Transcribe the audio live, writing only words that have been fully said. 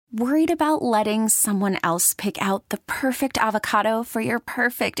Worried about letting someone else pick out the perfect avocado for your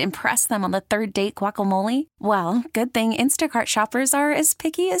perfect impress them on the third date guacamole? Well, good thing Instacart shoppers are as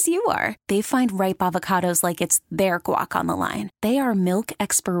picky as you are. They find ripe avocados like it's their guac on the line. They are milk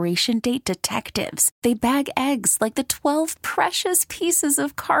expiration date detectives. They bag eggs like the 12 precious pieces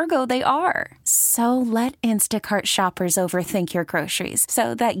of cargo they are. So let Instacart shoppers overthink your groceries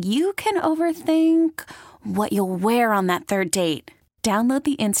so that you can overthink what you'll wear on that third date. Download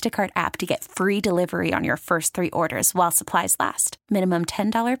the Instacart app to get free delivery on your first 3 orders while supplies last. Minimum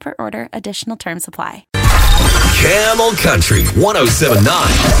 $10 per order. Additional terms apply. Camel Country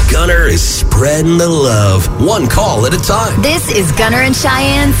 107.9. Gunner is spreading the love, one call at a time. This is Gunner and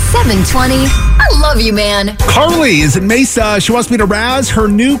Cheyenne 720. I love you, man. Carly is in Mesa. She wants me to razz her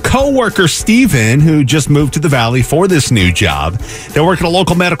new coworker, Steven, who just moved to the Valley for this new job. They work at a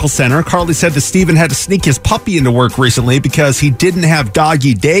local medical center. Carly said that Steven had to sneak his puppy into work recently because he didn't have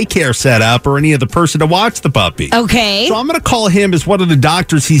doggy daycare set up or any other person to watch the puppy. Okay. So I'm going to call him as one of the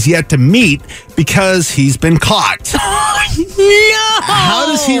doctors he's yet to meet because he's been caught. No! How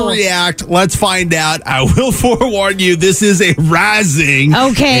does he react? Let's find out. I will forewarn you, this is a razzing.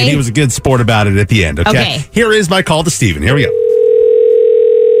 Okay. And he was a good sport about it at the end. Okay. Here is my call to Steven. Here we go.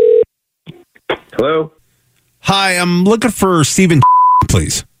 Hello? Hi, I'm looking for Steven,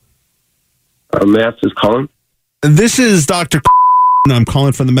 please. May I ask who's calling? This is Dr. I'm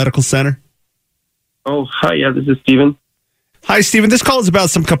calling from the medical center. Oh, hi. Yeah, this is Steven. Hi, Steven. This call is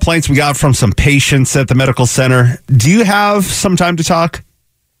about some complaints we got from some patients at the medical center. Do you have some time to talk?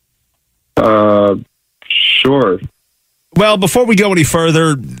 Sure. Well, before we go any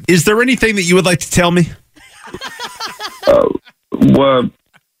further, is there anything that you would like to tell me?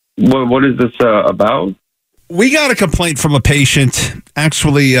 What is this about? We got a complaint from a patient,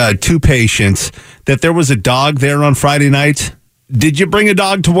 actually 2 patients, that there was a dog there on Friday night. Did you bring a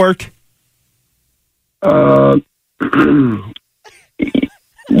dog to work?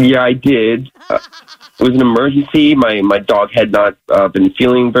 Yeah, I did. It was an emergency. My dog had not been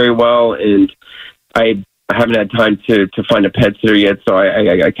feeling very well, and I haven't had time to find a pet sitter yet, so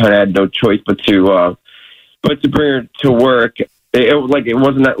I kind of had no choice but to bring her to work. It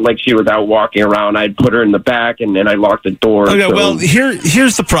wasn't like she was out walking around. I'd put her in the back, and then I locked the door. Okay, so. well,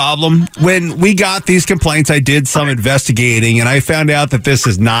 here's the problem. When we got these complaints, I did some investigating, and I found out that this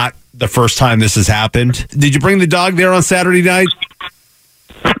is not the first time this has happened. Did you bring the dog there on Saturday night?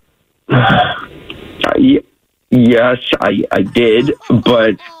 Yes, I did,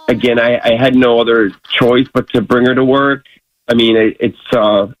 but again, I had no other choice but to bring her to work. I mean, it's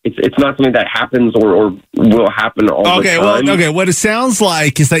not something that happens or will happen all the time. Well, what it sounds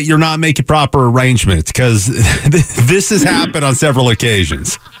like is that you're not making proper arrangements because this has happened on several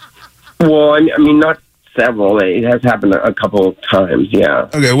occasions. Well, I mean, not several. It has happened a couple of times, yeah.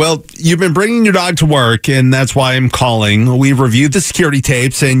 Okay, well, you've been bringing your dog to work, and that's why I'm calling. We've reviewed the security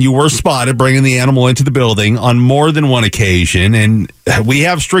tapes, and you were spotted bringing the animal into the building on more than one occasion, and we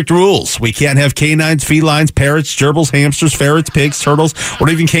have strict rules. We can't have canines, felines, parrots, gerbils, hamsters, ferrets, pigs, turtles, or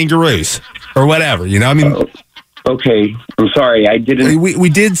even kangaroos, or whatever, you know? I mean... Okay, I'm sorry, I didn't... We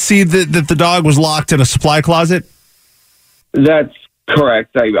did see that the dog was locked in a supply closet? That's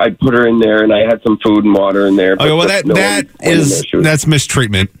correct. I put her in there, and I had some food and water in there. Okay, well, that's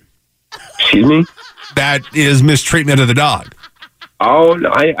mistreatment. Excuse me? That is mistreatment of the dog. Oh,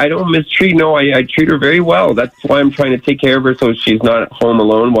 no, I don't mistreat. No, I treat her very well. That's why I'm trying to take care of her so she's not at home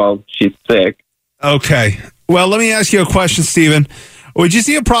alone while she's sick. Okay. Well, let me ask you a question, Steven. Would you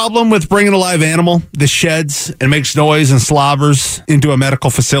see a problem with bringing a live animal that sheds and makes noise and slobbers into a medical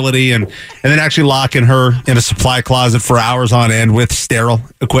facility and then actually locking her in a supply closet for hours on end with sterile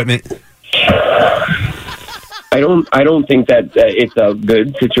equipment? I don't think that it's a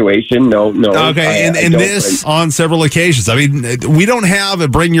good situation. No. Okay, and this on several occasions. I mean, we don't have a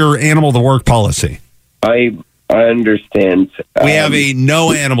bring your animal to work policy. I understand. We have a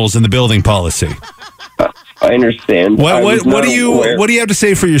no animals in the building policy. I understand. What do you have to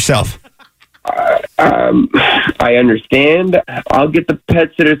say for yourself? I understand. I'll get the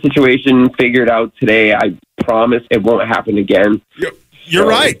pet sitter situation figured out today. I promise it won't happen again. You're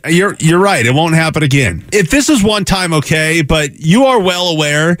right. You're right. It won't happen again. If this is one time, okay, but you are well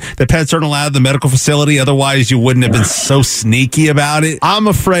aware that pets aren't allowed in the medical facility. Otherwise, you wouldn't have been so sneaky about it. I'm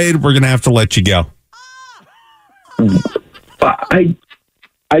afraid we're going to have to let you go. I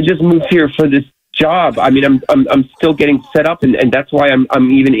just moved here for this job. I mean, I'm still getting set up, and that's why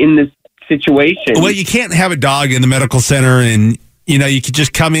I'm even in this situation. Well, you can't have a dog in the medical center, and you could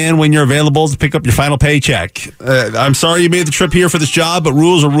just come in when you're available to pick up your final paycheck. I'm sorry you made the trip here for this job, but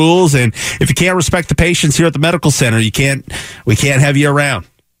rules are rules, and if you can't respect the patients here at the medical center, we can't have you around.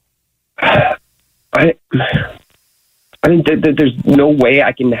 I mean, there's no way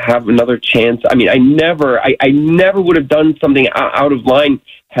I can have another chance. I mean, I never would have done something out of line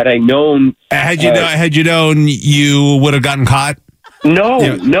had I known. Had you known, you would have gotten caught.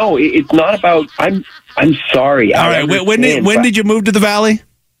 No, it's not about. I'm sorry. All right. When did you move to the Valley?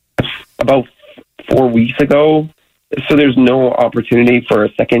 About 4 weeks ago. So there's no opportunity for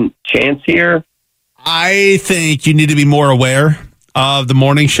a second chance here. I think you need to be more aware of the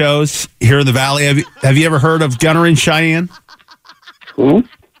morning shows here in the Valley. Have you ever heard of Gunner and Cheyenne? Who?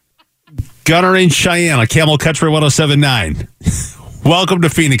 Gunner and Cheyenne on Camel Country 107.9. Welcome to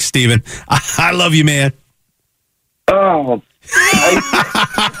Phoenix, Stephen. I love you, man. Oh.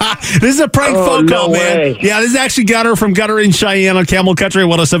 This is a prank phone call, man. Way. Yeah, this is actually Gunner from Gunner and Cheyenne on Camel Country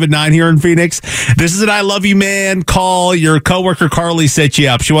 107.9 here in Phoenix. This is an I love you, man call. Your coworker Carly set you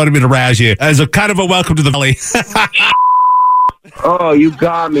up. She wanted me to razz you as a kind of a welcome to the Valley. Oh, you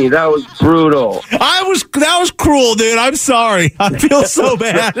got me. That was brutal. That was cruel, dude. I'm sorry. I feel so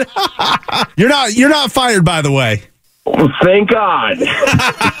bad. You're not fired, by the way. Oh, thank God.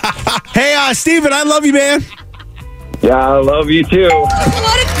 Hey, Steven, I love you, man. Yeah, I love you too.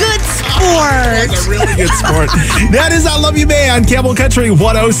 What a good sport. That's a really good sport. That is I love you, man, on Camel Country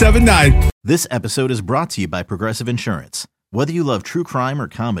 107.9. This episode is brought to you by Progressive Insurance. Whether you love true crime or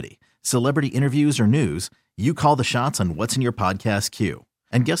comedy, celebrity interviews or news, you call the shots on what's in your podcast queue.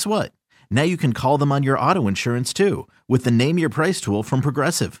 And guess what? Now you can call them on your auto insurance too with the Name Your Price tool from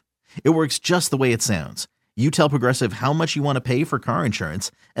Progressive. It works just the way it sounds. You tell Progressive how much you want to pay for car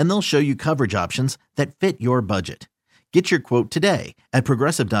insurance, and they'll show you coverage options that fit your budget. Get your quote today at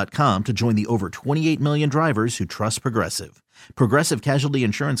Progressive.com to join the over 28 million drivers who trust Progressive. Progressive Casualty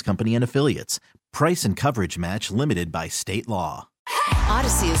Insurance Company and Affiliates. Price and coverage match limited by state law.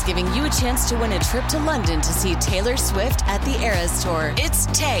 Odyssey is giving you a chance to win a trip to London to see Taylor Swift at the Eras Tour. It's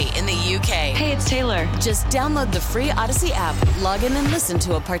Tay in the UK. Hey, it's Taylor. Just download the free Odyssey app, log in and listen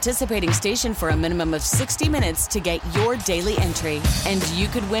to a participating station for a minimum of 60 minutes to get your daily entry. And you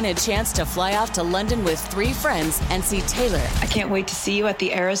could win a chance to fly off to London with 3 friends and see Taylor. I can't wait to see you at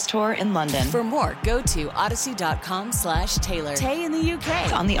the Eras Tour in London. For more, go to odyssey.com/Taylor. Tay in the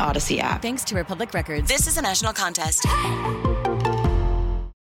UK. On the Odyssey app. Thanks to Republic Records. This is a national contest.